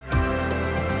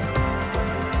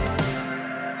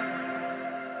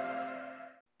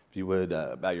If you would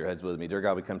bow your heads with me. Dear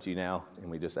God, we come to you now, and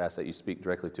we just ask that you speak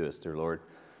directly to us, dear Lord.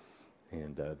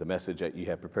 And the message that you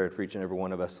have prepared for each and every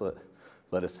one of us,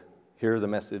 let us hear the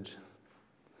message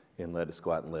and let us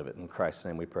go out and live it. In Christ's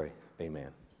name we pray. Amen.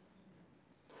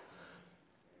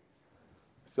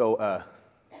 So,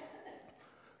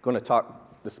 going to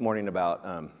talk this morning about,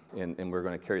 and we're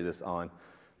going to carry this on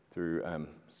through,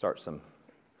 start some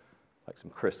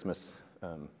Christmas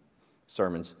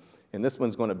sermons. And this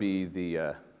one's going to be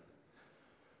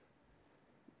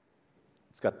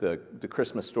it's got the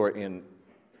Christmas story in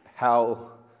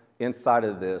how inside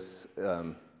of this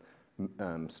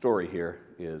story here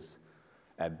is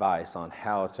advice on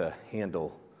how to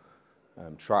handle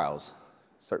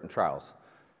certain trials.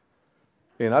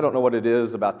 And I don't know what it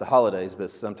is about the holidays, but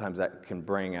sometimes that can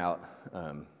bring out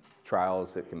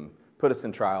trials. It can put us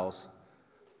in trials.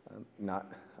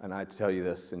 And I tell you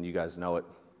this, and you guys know it,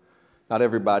 not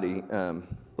everybody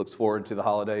looks forward to the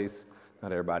holidays.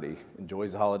 Not everybody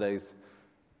enjoys the holidays.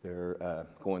 They're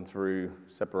going through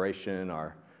separation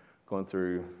or going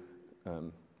through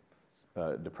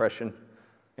depression,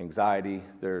 anxiety.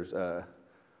 There's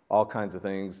all kinds of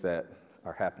things that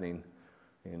are happening,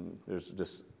 and there's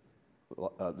just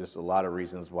a lot of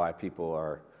reasons why people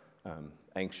are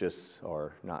anxious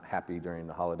or not happy during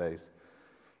the holidays,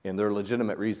 and they're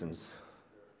legitimate reasons.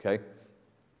 Okay,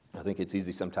 I think it's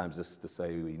easy sometimes just to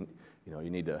say you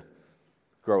need to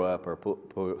grow up or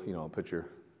put your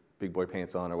big boy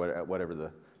pants on or whatever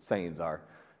the sayings are,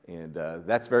 and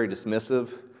that's very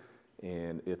dismissive,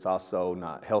 and it's also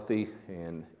not healthy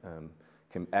and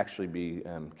can actually be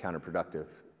counterproductive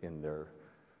in their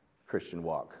Christian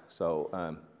walk. So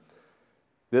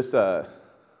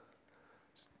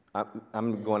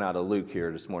I'm going out of Luke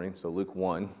here this morning, so Luke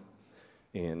 1,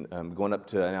 and I'm going up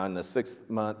to now in the 6th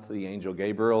month. The angel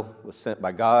Gabriel was sent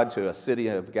by God to a city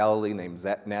of Galilee named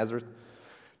Nazareth,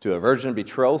 to a virgin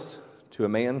betrothed to a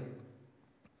man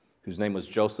whose name was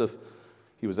Joseph.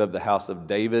 He was of the house of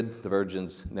David. The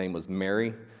virgin's name was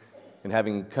Mary. And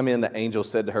having come in, the angel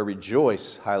said to her,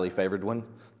 "Rejoice, highly favored one,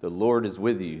 the Lord is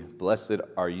with you. Blessed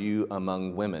are you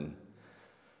among women."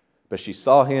 But she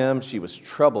saw him, she was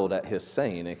troubled at his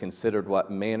saying, and considered what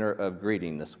manner of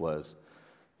greeting this was.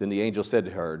 Then the angel said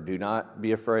to her, "Do not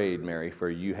be afraid, Mary, for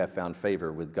you have found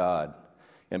favor with God.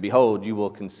 And behold, you will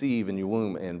conceive in your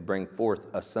womb and bring forth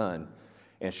a son,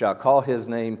 and shall call his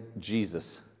name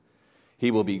Jesus. He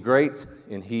will be great,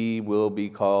 and he will be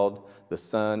called the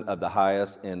Son of the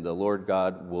Highest, and the Lord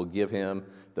God will give him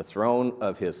the throne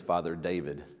of his father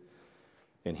David.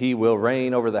 And he will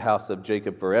reign over the house of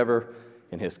Jacob forever,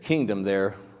 and his kingdom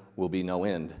there will be no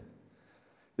end."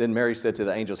 Then Mary said to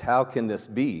the angels, "How can this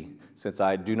be, since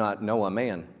I do not know a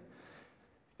man?"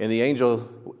 And the angel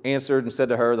answered and said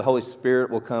to her, "The Holy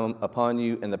Spirit will come upon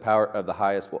you, and the power of the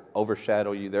Highest will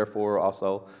overshadow you. Therefore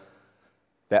also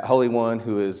that Holy One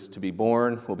who is to be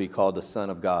born will be called the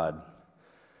Son of God.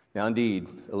 Now indeed,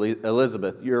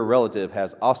 Elizabeth, your relative,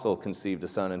 has also conceived a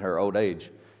son in her old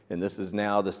age, and this is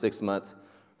now the 6th month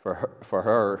for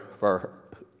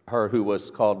her who was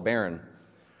called barren.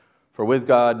 For with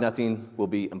God nothing will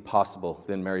be impossible."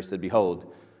 Then Mary said,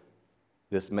 "Behold,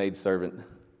 this maidservant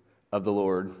of the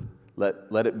Lord,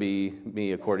 let it be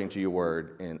me according to your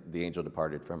word." And the angel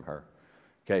departed from her.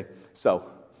 Okay,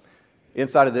 so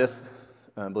inside of this,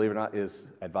 believe it or not, is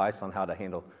advice on how to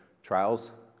handle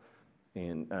trials.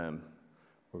 And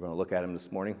we're going to look at them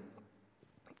this morning.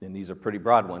 And these are pretty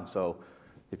broad ones. So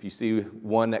if you see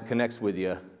one that connects with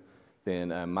you,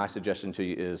 then my suggestion to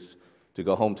you is to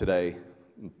go home today,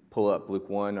 pull up Luke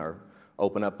 1 or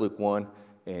open up Luke 1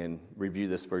 and review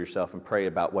this for yourself and pray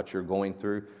about what you're going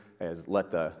through, as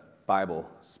let the Bible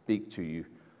speak to you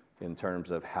in terms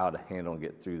of how to handle and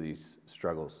get through these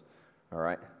struggles. All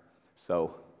right?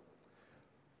 So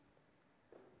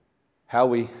how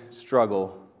we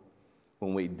struggle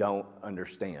when we don't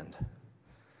understand.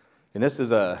 And this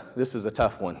is a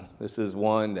tough one. This is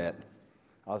one that,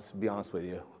 I'll just be honest with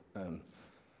you,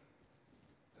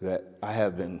 that I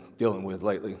have been dealing with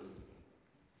lately.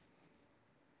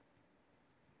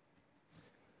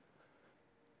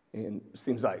 And it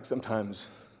seems like sometimes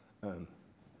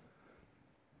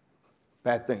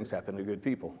bad things happen to good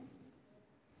people.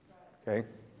 Okay?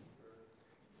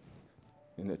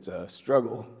 And it's a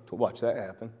struggle to watch that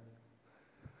happen.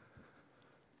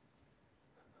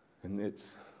 And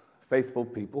it's faithful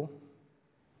people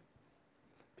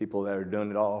that are doing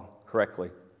it all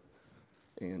correctly,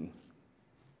 and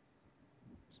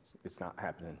it's not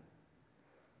happening.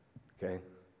 Okay?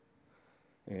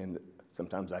 And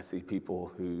sometimes I see people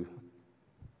who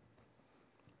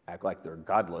act like they're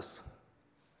godless,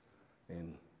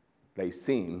 and they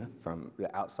seem from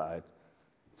the outside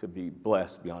to be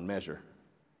blessed beyond measure.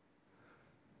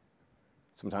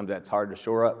 Sometimes that's hard to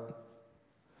shore up.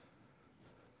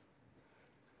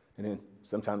 And then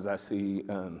sometimes I see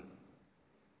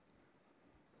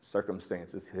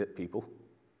circumstances hit people,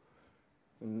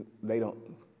 and they don't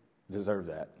deserve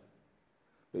that.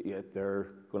 But yet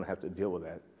they're going to have to deal with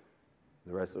that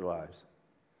the rest of their lives.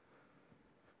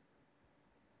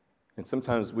 And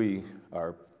sometimes we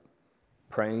are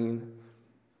praying,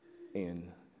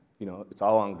 and, it's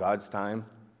all on God's time.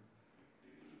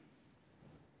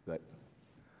 But,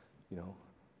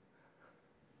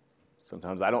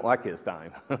 sometimes I don't like His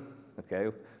time,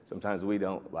 okay? Sometimes we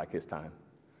don't like His time.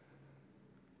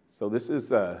 So this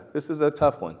is a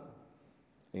tough one.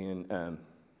 And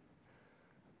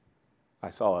I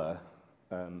saw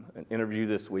an interview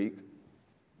this week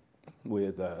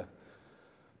with a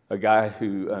guy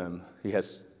who he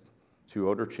has two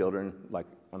older children, like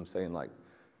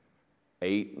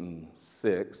 8 and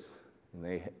 6, and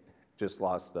they just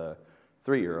lost a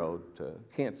 3-year-old to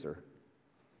cancer.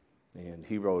 And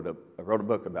he wrote a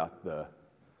book about the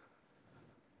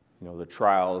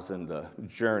trials and the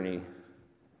journey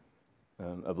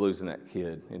of losing that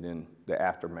kid, and then the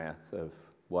aftermath of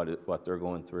what they're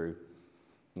going through.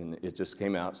 And it just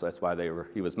came out, so that's why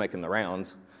he was making the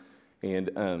rounds.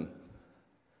 And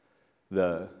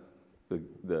the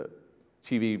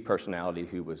TV personality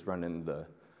who was running the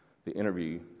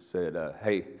interview said,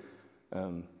 hey,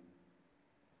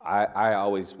 I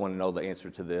always want to know the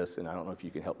answer to this, and I don't know if you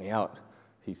can help me out.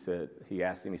 He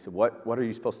asked him, what are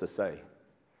you supposed to say?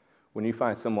 When you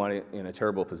find someone in a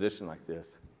terrible position like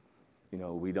this,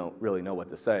 we don't really know what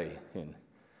to say. And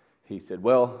he said,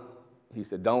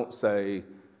 don't say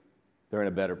they're in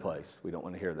a better place. We don't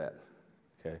want to hear that,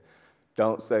 okay?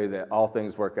 Don't say that all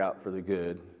things work out for the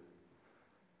good,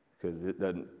 because it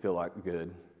doesn't feel like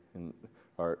good.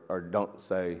 Or don't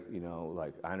say,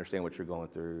 I understand what you're going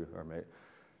through,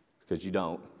 because you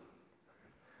don't.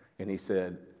 And he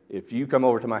said, if you come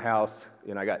over to my house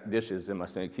and I got dishes in my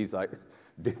sink, he's like,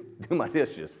 do my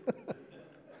dishes.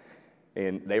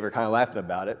 And they were kind of laughing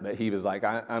about it, but he was like,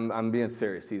 I'm being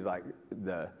serious. He's like,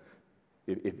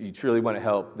 if you truly want to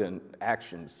help, then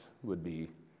actions would be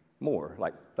more,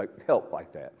 like help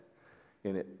like that.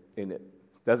 And it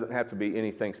doesn't have to be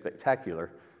anything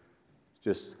spectacular,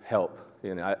 just help.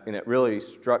 And it really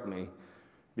struck me,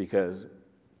 because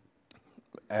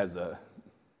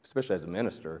especially as a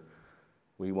minister,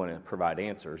 we want to provide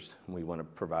answers. We want to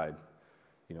provide,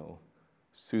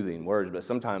 soothing words, but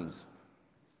sometimes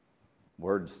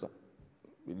words,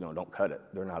 don't cut it.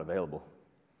 They're not available.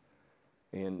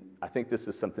 And I think this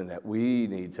is something that we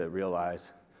need to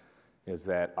realize, is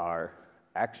that our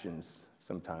actions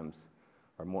sometimes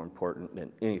are more important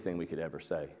than anything we could ever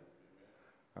say.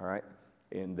 All right?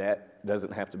 And that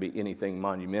doesn't have to be anything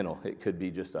monumental. It could be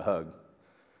just a hug.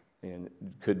 And it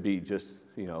could be just,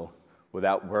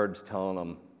 without words telling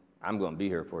them, I'm going to be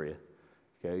here for you.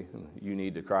 Okay? You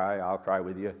need to cry, I'll cry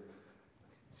with you.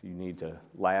 If you need to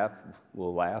laugh,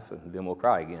 we'll laugh, and then we'll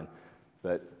cry again.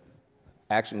 But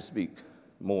actions speak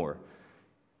more.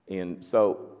 And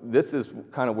so this is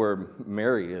kind of where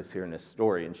Mary is here in this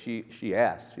story. And she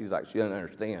asked, she's like, she doesn't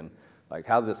understand. Like,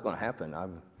 how's this going to happen?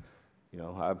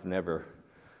 I've never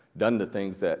done the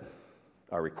things that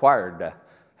are required to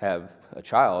have a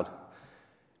child.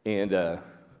 And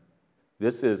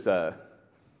this has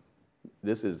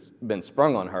been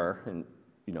sprung on her. And,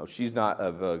 she's not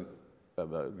of a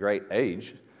great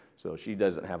age, so she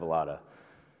doesn't have a lot of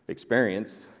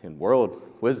experience in world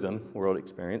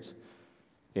experience.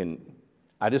 And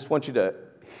I just want you to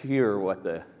hear what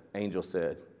the angel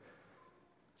said.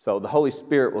 So the Holy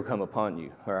Spirit will come upon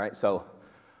you, all right? So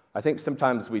I think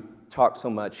sometimes we talk so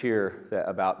much here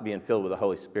about being filled with the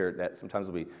Holy Spirit that sometimes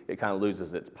it kind of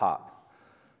loses its pop.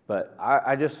 But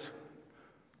I just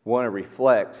want to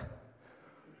reflect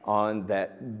on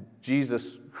that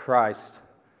Jesus Christ,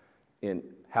 in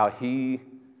how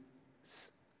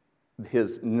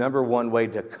his number one way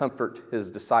to comfort his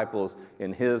disciples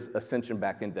in his ascension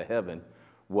back into heaven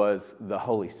was the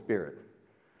Holy Spirit.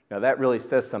 Now that really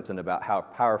says something about how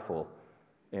powerful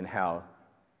and how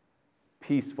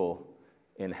peaceful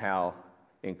and how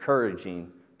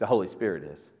encouraging the Holy Spirit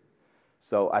is.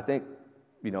 So I think,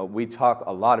 we talk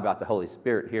a lot about the Holy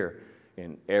Spirit here,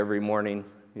 and every morning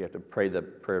you have to pray the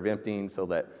prayer of emptying so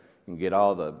that you can get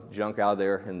all the junk out of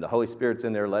there, and the Holy Spirit's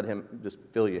in there. Let him just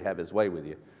fill you, have his way with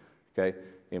you. Okay?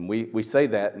 And we say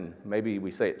that, and maybe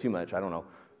we say it too much, I don't know.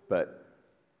 But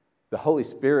the Holy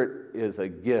Spirit is a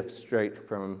gift straight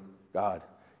from God.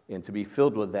 And to be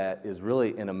filled with that is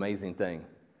really an amazing thing.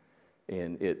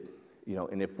 And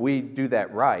and if we do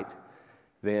that right,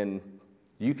 then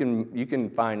You can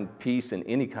find peace in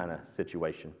any kind of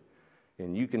situation,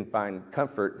 and you can find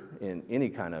comfort in any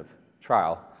kind of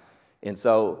trial. And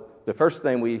so the first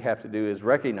thing we have to do is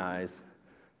recognize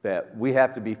that we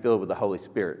have to be filled with the Holy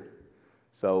Spirit.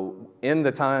 So in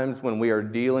the times when we are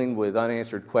dealing with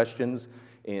unanswered questions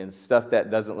and stuff that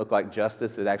doesn't look like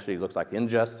justice, it actually looks like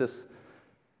injustice,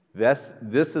 this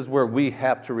is where we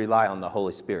have to rely on the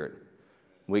Holy Spirit.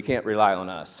 We can't rely on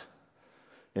us.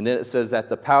 And then it says that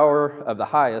the power of the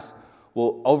highest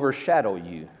will overshadow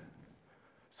you.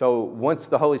 So once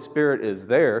the Holy Spirit is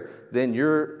there, then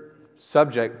you're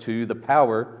subject to the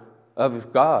power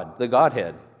of God, the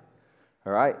Godhead.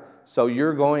 All right? So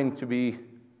you're going to be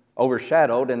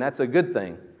overshadowed, and that's a good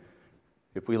thing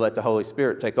if we let the Holy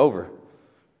Spirit take over.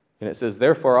 And it says,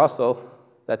 therefore also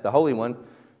that the Holy One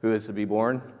who is to be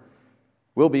born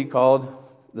will be called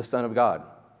the Son of God.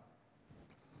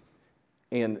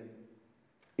 And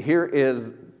here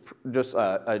is just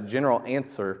a general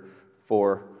answer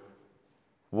for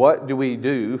what do we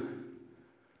do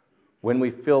when we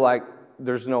feel like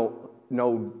there's no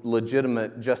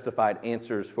legitimate, justified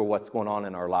answers for what's going on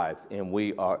in our lives, and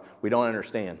we don't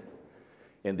understand.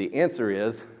 And the answer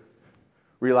is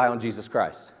rely on Jesus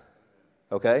Christ,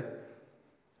 okay?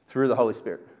 Through the Holy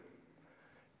Spirit.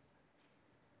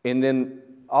 And then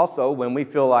also, when we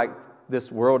feel like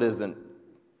this world isn't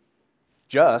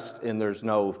just, and there's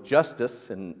no justice,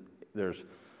 and there's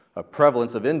a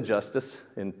prevalence of injustice,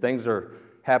 and things are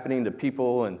happening to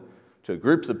people and to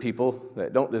groups of people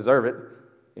that don't deserve it,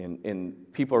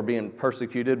 and people are being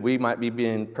persecuted, we might be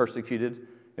being persecuted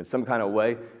in some kind of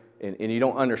way, and you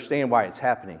don't understand why it's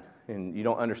happening, and you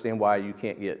don't understand why you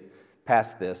can't get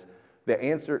past this. The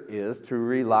answer is to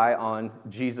rely on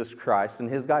Jesus Christ and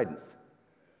His guidance,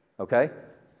 okay?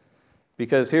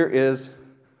 Because here is,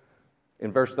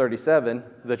 in verse 37,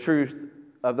 the truth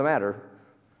of the matter.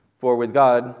 For with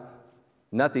God,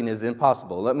 nothing is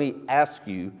impossible. Let me ask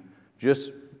you,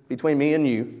 just between me and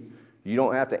you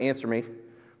don't have to answer me,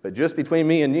 but just between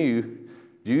me and you,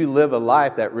 do you live a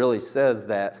life that really says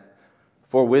that,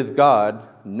 for with God,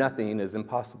 nothing is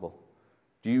impossible?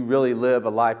 Do you really live a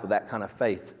life with that kind of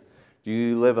faith? Do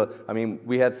you live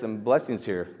we had some blessings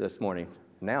here this morning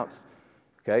announced,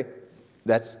 okay?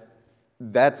 That's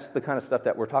the kind of stuff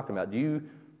that we're talking about. Do you,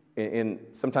 and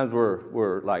sometimes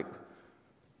we're like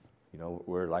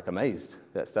amazed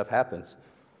that stuff happens.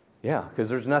 Yeah, because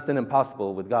there's nothing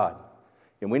impossible with God.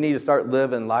 And we need to start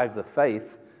living lives of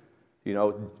faith,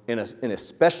 and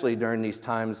especially during these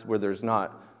times where there's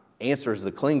not answers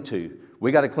to cling to.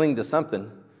 We got to cling to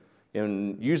something.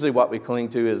 And usually what we cling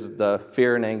to is the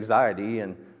fear and anxiety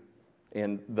and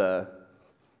the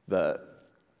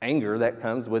anger that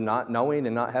comes with not knowing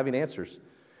and not having answers.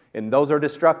 And those are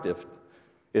destructive.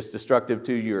 It's destructive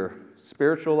to your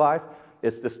spiritual life.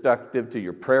 It's destructive to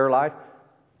your prayer life.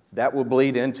 That will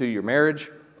bleed into your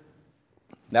marriage.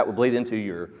 That will bleed into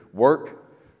your work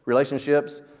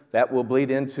relationships. That will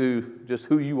bleed into just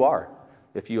who you are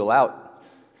if you allow it.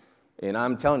 And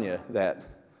I'm telling you that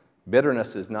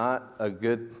bitterness is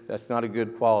that's not a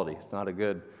good quality. It's not a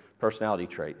good personality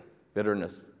trait.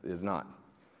 Bitterness is not.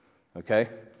 Okay?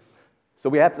 So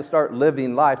we have to start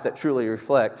living lives that truly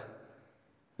reflect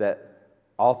that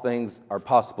all things are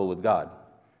possible with God,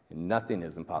 and nothing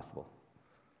is impossible.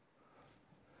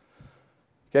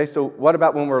 Okay, so what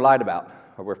about when we're lied about,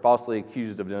 or we're falsely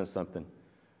accused of doing something?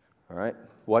 All right,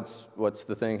 what's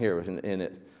the thing here? And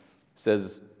it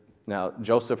says, now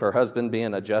Joseph, her husband,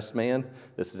 being a just man,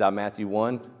 this is out of Matthew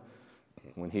 1,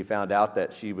 when he found out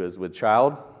that she was with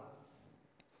child,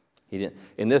 he didn't.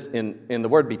 In the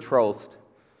word betrothed,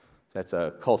 that's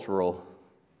a cultural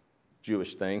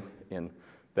Jewish thing, and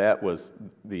that was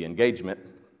the engagement.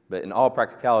 But in all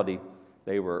practicality,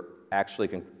 they were actually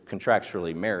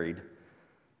contractually married,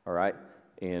 all right?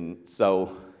 And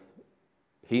so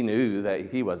he knew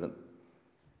that he wasn't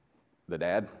the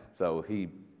dad, so he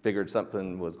figured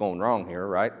something was going wrong here,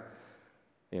 right?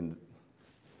 And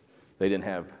they didn't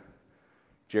have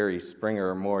Jerry Springer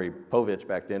or Maury Povich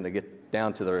back then to get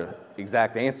down to the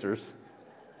exact answers.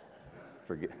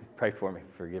 Pray for me.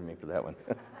 Forgive me for that one.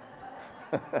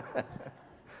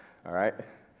 All right?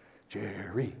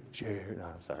 Jerry. No,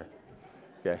 I'm sorry.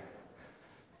 Okay.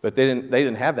 But they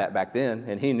didn't have that back then,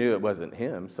 and he knew it wasn't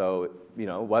him. So,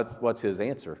 what's his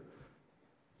answer?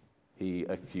 He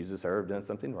accuses her of doing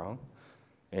something wrong,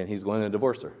 and he's going to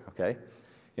divorce her, okay?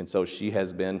 And so she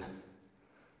has been,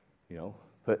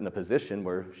 put in a position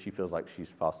where she feels like she's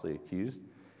falsely accused.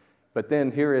 But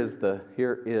then here is the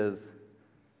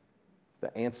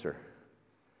answer.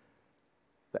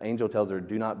 The angel tells her,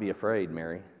 "Do not be afraid,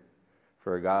 Mary,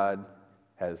 for God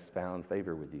has found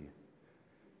favor with you."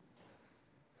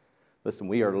 Listen,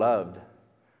 we are loved.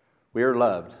 We are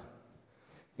loved.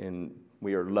 And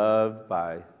we are loved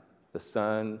by the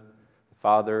Son, the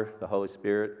Father, the Holy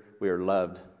Spirit. We are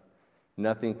loved.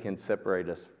 Nothing can separate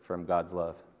us from God's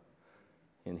love.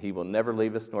 And He will never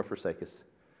leave us nor forsake us,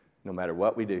 no matter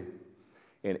what we do.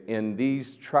 And in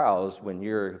these trials, when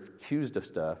you're accused of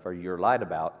stuff or you're lied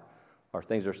about or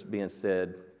things are being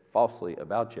said falsely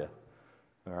about you,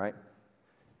 all right,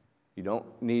 you don't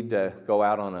need to go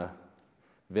out on a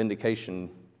vindication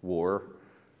war,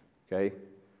 okay?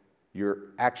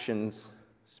 Your actions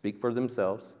speak for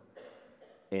themselves,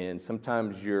 and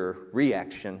sometimes your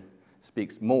reaction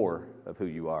speaks more of who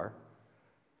you are.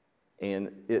 And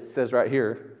it says right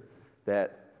here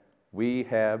that we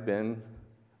have been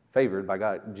favored by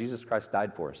God. Jesus Christ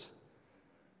died for us.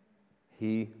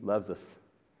 He loves us.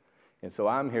 And so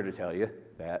I'm here to tell you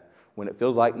that when it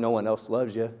feels like no one else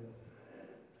loves you,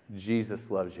 Jesus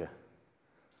loves you.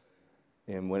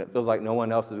 And when it feels like no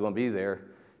one else is going to be there,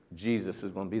 Jesus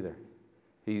is going to be there.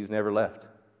 He's never left.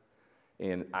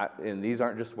 And these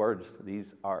aren't just words.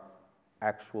 These are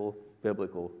actual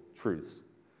biblical truths.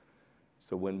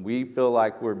 So when we feel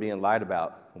like we're being lied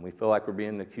about, when we feel like we're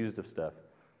being accused of stuff,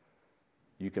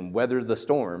 you can weather the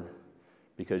storm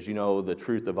because you know the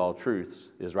truth of all truths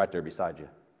is right there beside you.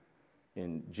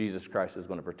 And Jesus Christ is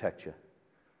going to protect you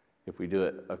if we do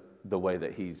it the way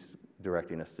that He's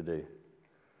directing us to do.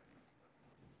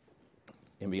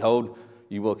 And behold,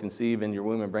 you will conceive in your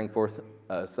womb and bring forth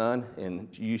a son, and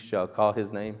you shall call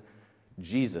his name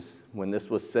Jesus. When this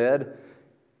was said,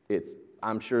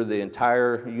 I'm sure the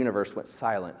entire universe went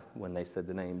silent when they said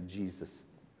the name Jesus.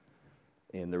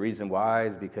 And the reason why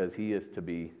is because He is to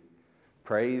be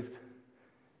praised.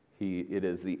 It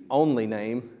is the only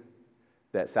name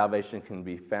that salvation can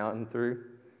be found through.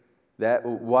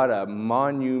 What a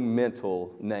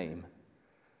monumental name.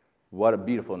 What a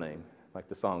beautiful name, like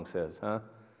the song says, huh?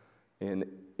 And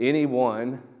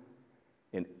anyone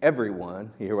and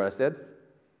everyone, you hear what I said?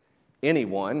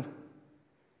 Anyone,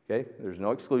 okay, there's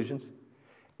no exclusions,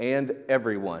 and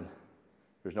everyone,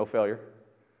 there's no failure,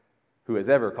 who has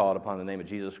ever called upon the name of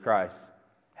Jesus Christ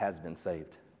has been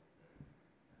saved.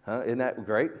 Huh? Isn't that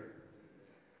great?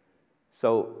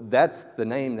 So that's the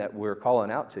name that we're calling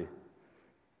out to.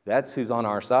 That's who's on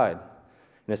our side.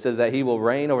 And it says that He will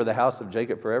reign over the house of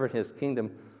Jacob forever. In His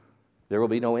kingdom, there will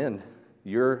be no end.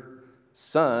 Your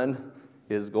son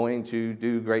is going to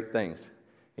do great things.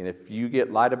 And if you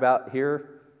get lied about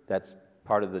here, that's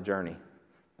part of the journey.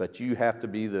 But you have to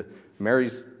be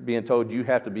Mary's being told you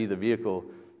have to be the vehicle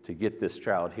to get this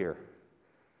child here.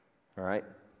 All right?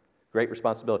 Great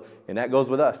responsibility. And that goes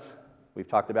with us. We've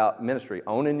talked about ministry.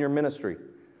 Owning your ministry.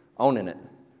 Owning it.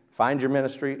 Find your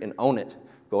ministry and own it.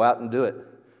 Go out and do it.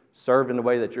 Serve in the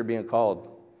way that you're being called.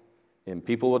 And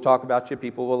people will talk about you.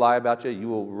 People will lie about you. You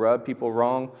will rub people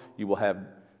wrong. You will have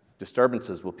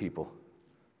disturbances with people.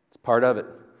 It's part of it.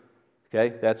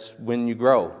 Okay? That's when you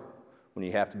grow. When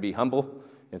you have to be humble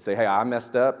and say, hey, I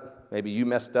messed up. Maybe you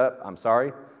messed up. I'm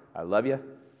sorry. I love you.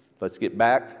 Let's get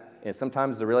back. And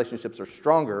sometimes the relationships are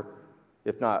stronger,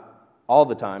 if not all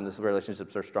the time, the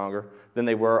relationships are stronger than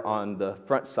they were on the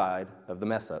front side of the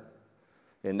mess up.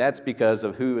 And that's because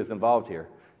of who is involved here,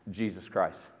 Jesus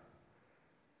Christ.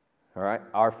 All right?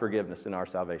 Our forgiveness and our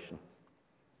salvation.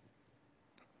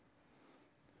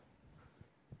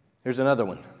 Here's another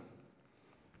one.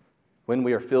 When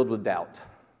we are filled with doubt.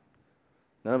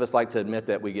 None of us like to admit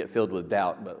that we get filled with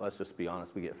doubt, but let's just be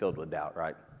honest, we get filled with doubt,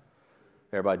 right?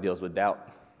 Everybody deals with doubt.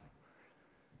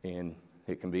 And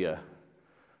it can be a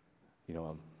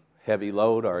heavy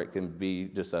load, or it can be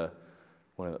just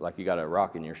like you got a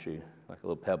rock in your shoe, like a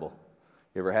little pebble.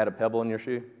 You ever had a pebble in your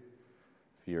shoe?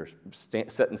 If you're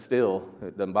sitting still,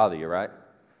 it doesn't bother you, right?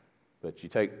 But you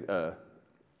take a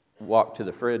walk to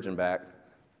the fridge and back,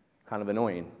 kind of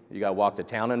annoying. You got to walk to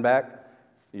town and back,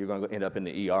 you're going to end up in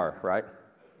the ER, right?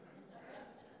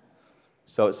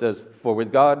 So it says, for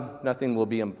with God, nothing will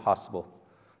be impossible.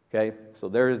 Okay? So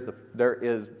there is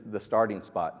the starting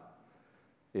spot.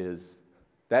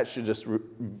 That should just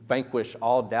vanquish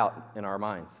all doubt in our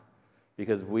minds.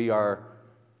 Because we are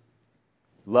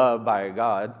loved by a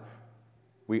God.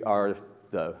 We are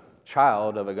the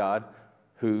child of a God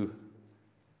who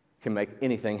can make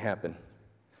anything happen.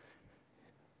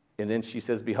 And then she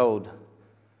says, behold,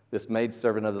 this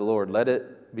maidservant of the Lord, let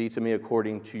it be to me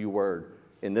according to your word.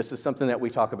 And this is something that we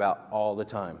talk about all the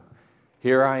time.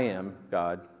 Here I am,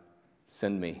 God,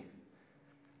 send me.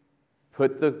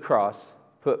 Put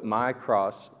my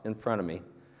cross in front of me,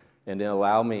 and then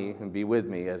allow me and be with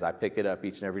me as I pick it up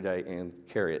each and every day and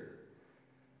carry it.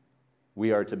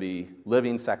 We are to be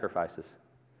living sacrifices.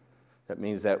 That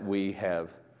means that we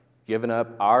have given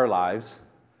up our lives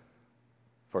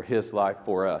for his life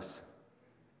for us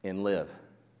and live.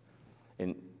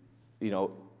 And,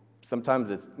 sometimes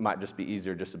it might just be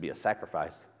easier just to be a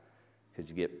sacrifice because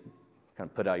you get kind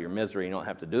of put out of your misery. You don't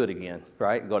have to do it again,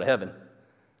 right? Go to heaven.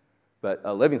 But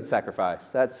a living sacrifice,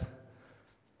 that's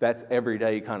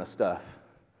everyday kind of stuff.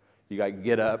 You got to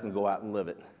get up and go out and live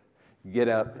it. Get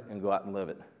up and go out and live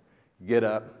it. Get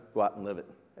up, go out and live it.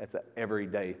 That's an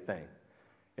everyday thing.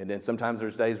 And then sometimes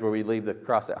there's days where we leave the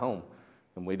cross at home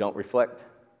and we don't reflect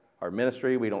our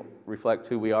ministry. We don't reflect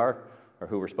who we are or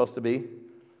who we're supposed to be.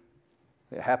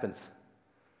 It happens.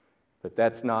 But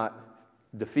that's not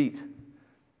defeat.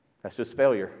 That's just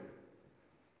failure.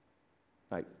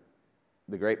 Like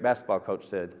the great basketball coach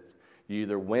said, you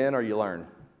either win or you learn.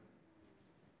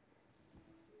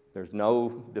 There's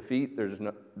no defeat, there's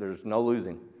no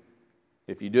losing.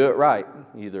 If you do it right,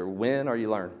 you either win or you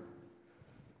learn.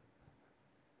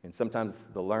 And sometimes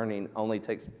the learning only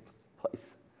takes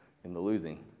place in the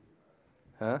losing.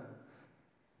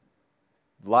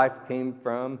 Life came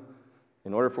from,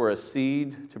 in order for a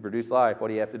seed to produce life, what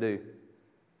do you have to do?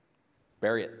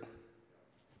 Bury it.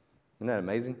 Isn't that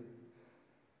amazing?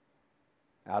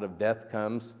 Out of death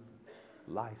comes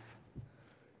life.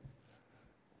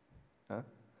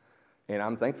 And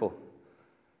I'm thankful.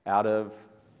 Out of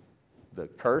the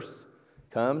curse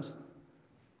comes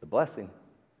the blessing.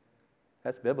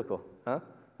 That's biblical,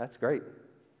 That's great.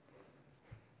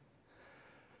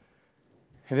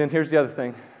 And then here's the other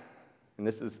thing, and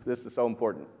this is so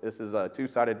important. This is a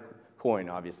two-sided coin,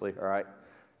 obviously, all right?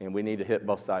 And we need to hit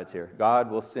both sides here. God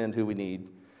will send who we need.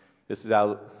 This is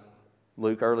how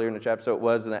Luke earlier in the chapter, so it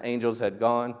was, and the angels had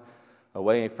gone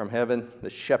away from heaven. The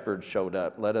shepherds showed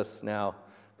up. Let us now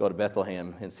go to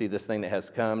Bethlehem and see this thing that has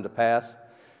come to pass,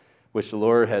 which the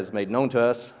Lord has made known to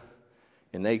us.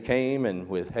 And they came and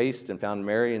with haste and found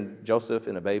Mary and Joseph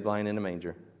and a babe lying in a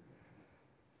manger.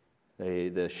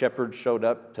 The shepherds showed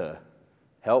up to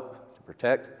help, to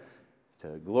protect, to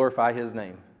glorify his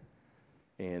name.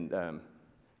 And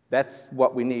that's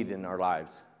what we need in our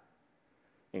lives.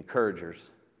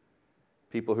 Encouragers.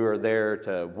 People who are there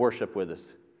to worship with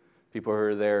us. People who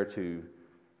are there to,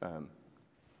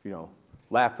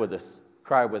 laugh with us,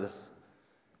 cry with us.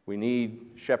 We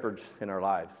need shepherds in our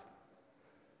lives.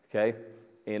 Okay?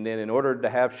 And then in order to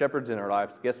have shepherds in our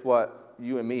lives, guess what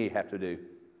you and me have to do?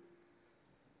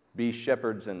 Be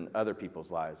shepherds in other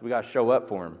people's lives. We got to show up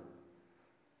for them.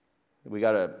 We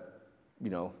got to,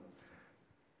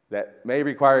 that may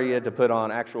require you to put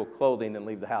on actual clothing and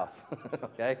leave the house.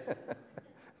 Okay?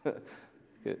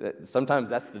 Sometimes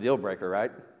that's the deal breaker,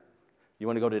 right? You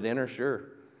want to go to dinner? Sure.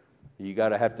 You got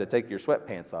to have to take your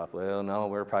sweatpants off. Well, no,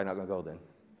 we're probably not going to go then.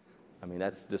 I mean,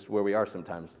 that's just where we are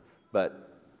sometimes.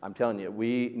 But I'm telling you,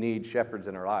 we need shepherds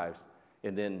in our lives.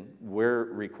 And then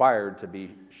we're required to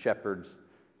be shepherds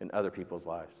in other people's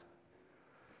lives.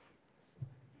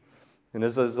 And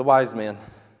this is the wise men.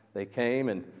 They came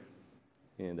and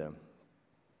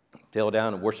fell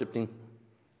down and worshiped him.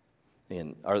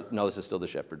 This is still the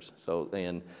shepherds.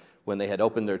 And when they had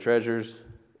opened their treasures,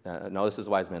 this is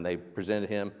wise men. They presented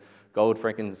him gold,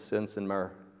 frankincense, and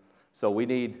myrrh. So we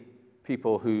need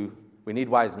we need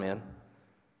wise men,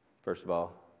 first of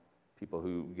all, people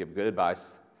who give good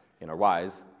advice and are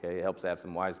wise. Okay, it helps to have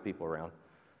some wise people around.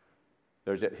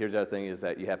 Here's the other thing is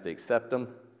that you have to accept them.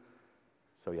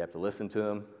 So you have to listen to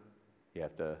them. You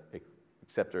have to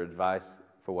accept their advice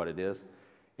for what it is.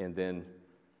 And then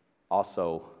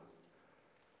also,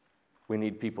 we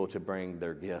need people to bring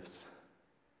their gifts.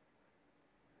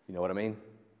 You know what I mean?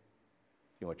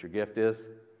 You know what your gift is?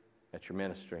 That's your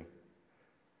ministry.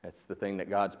 That's the thing that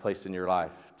God's placed in your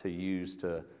life to use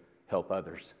to help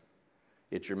others.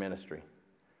 It's your ministry.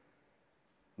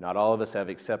 Not all of us have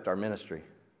accepted our ministry.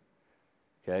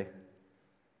 Okay?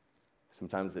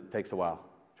 Sometimes it takes a while.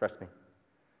 Trust me.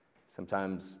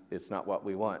 Sometimes it's not what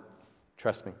we want.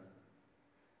 Trust me.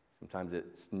 Sometimes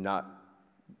it's not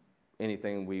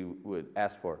anything we would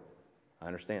ask for. I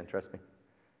understand. Trust me.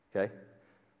 Okay?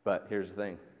 But here's the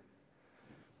thing.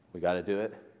 We got to do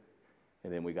it,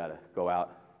 and then we got to go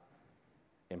out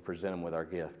and present them with our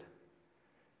gift.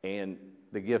 And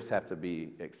the gifts have to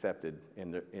be accepted.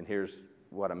 And here's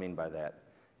what I mean by that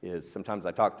is sometimes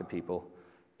I talk to people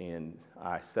and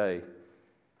I say,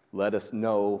 let us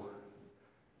know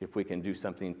if we can do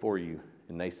something for you.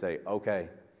 And they say, okay,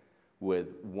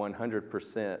 with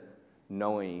 100%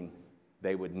 knowing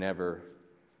they would never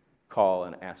call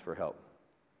and ask for help.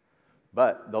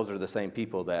 But those are the same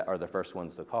people that are the first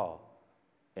ones to call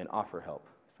and offer help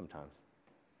sometimes.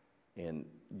 And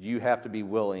you have to be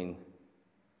willing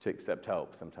to accept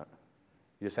help sometimes.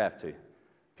 You just have to.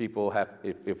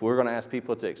 If we're going to ask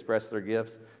people to express their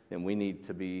gifts, then we need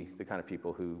to be the kind of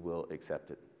people who will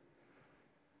accept it.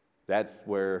 That's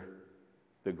where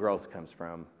the growth comes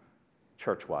from,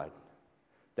 church-wide.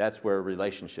 That's where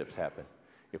relationships happen.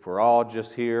 If we're all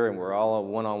just here and we're all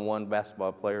one-on-one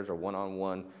basketball players or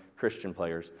one-on-one Christian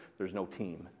players, there's no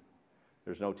team.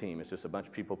 There's no team. It's just a bunch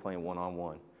of people playing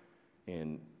one-on-one,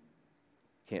 and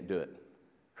can't do it.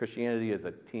 Christianity is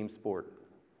a team sport.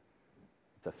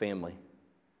 It's a family.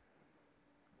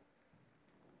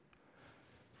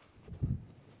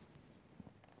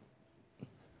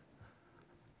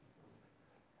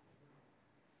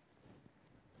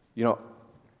 You know,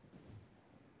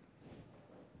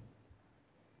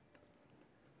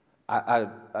 I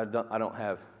don't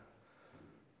have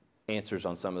answers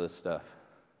on some of this stuff.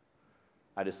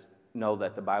 I just know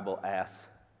that the Bible asks,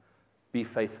 be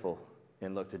faithful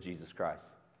and look to Jesus Christ.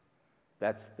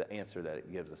 That's the answer that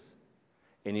it gives us.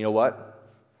 And you know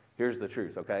what? Here's the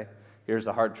truth, okay? Here's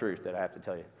the hard truth that I have to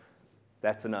tell you.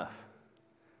 That's enough.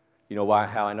 You know why?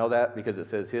 How I know that? Because it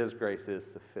says His grace is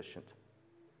sufficient.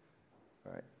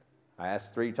 All right. I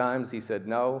asked 3 times. He said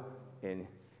no, and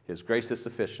His grace is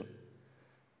sufficient.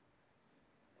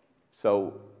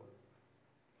 So,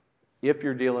 if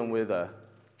you're dealing with a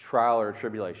trial or a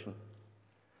tribulation,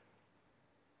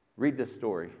 read this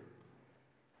story.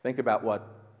 Think about what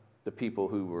the people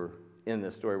who were in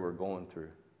this story were going through,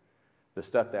 the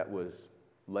stuff that was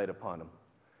laid upon them.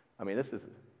 I mean, this is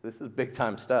big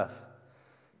time stuff.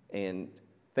 And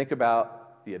think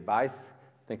about the advice.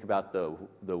 Think about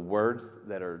the words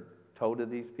that are told to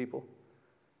these people,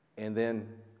 and then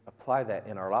apply that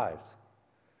in our lives.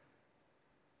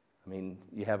 I mean,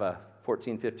 you have a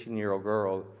 14, 15-year-old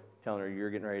girl telling her you're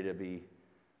getting ready to be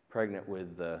pregnant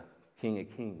with the King of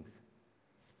Kings.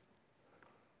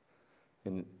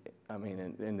 And I mean,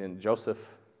 and then Joseph,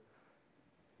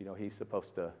 you know, he's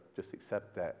supposed to just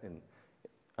accept that. And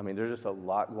I mean, there's just a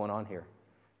lot going on here.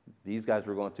 These guys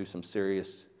were going through some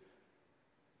serious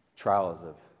trials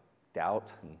of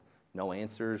doubt and no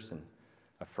answers and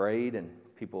afraid, and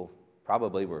people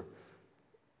probably were.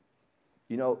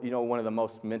 You know, one of the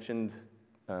most mentioned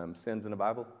sins in the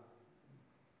Bible?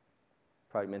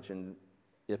 Probably mentioned,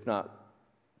 if not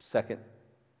second,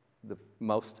 the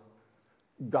most,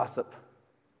 gossip.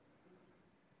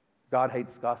 God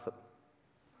hates gossip.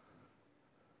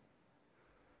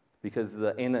 Because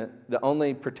the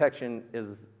only protection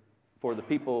is for the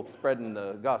people spreading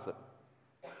the gossip.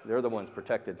 They're the ones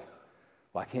protected.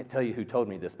 Well, I can't tell you who told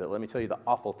me this, but let me tell you the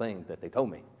awful thing that they told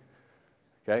me.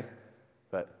 Okay?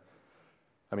 But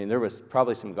I mean, there was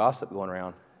probably some gossip going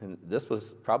around, and this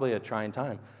was probably a trying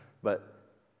time, but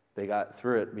they got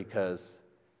through it because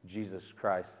Jesus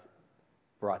Christ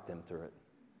brought them through it.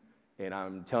 And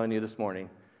I'm telling you this morning,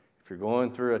 if you're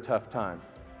going through a tough time,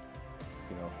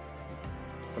 you know,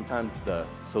 sometimes the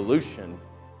solution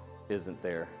isn't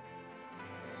there,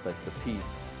 but the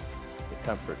peace, the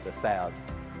comfort, the salve,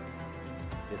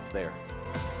 it's there.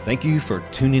 Thank you for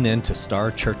tuning in to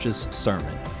Star Church's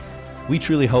sermon. We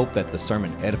truly hope that the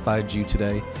sermon edified you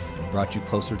today and brought you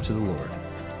closer to the Lord.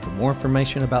 For more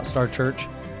information about Star Church,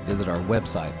 visit our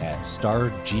website at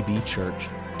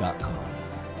stargbchurch.com.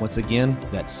 Once again,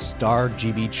 that's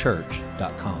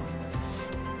stargbchurch.com.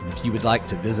 And if you would like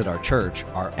to visit our church,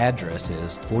 our address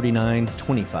is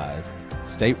 4925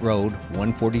 State Road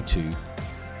 142,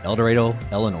 El Dorado,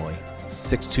 Illinois,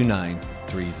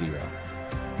 62930.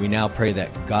 We now pray that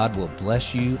God will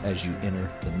bless you as you enter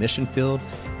the mission field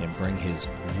and bring His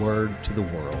word to the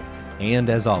world. And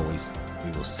as always,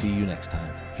 we will see you next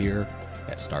time here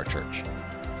at Star Church.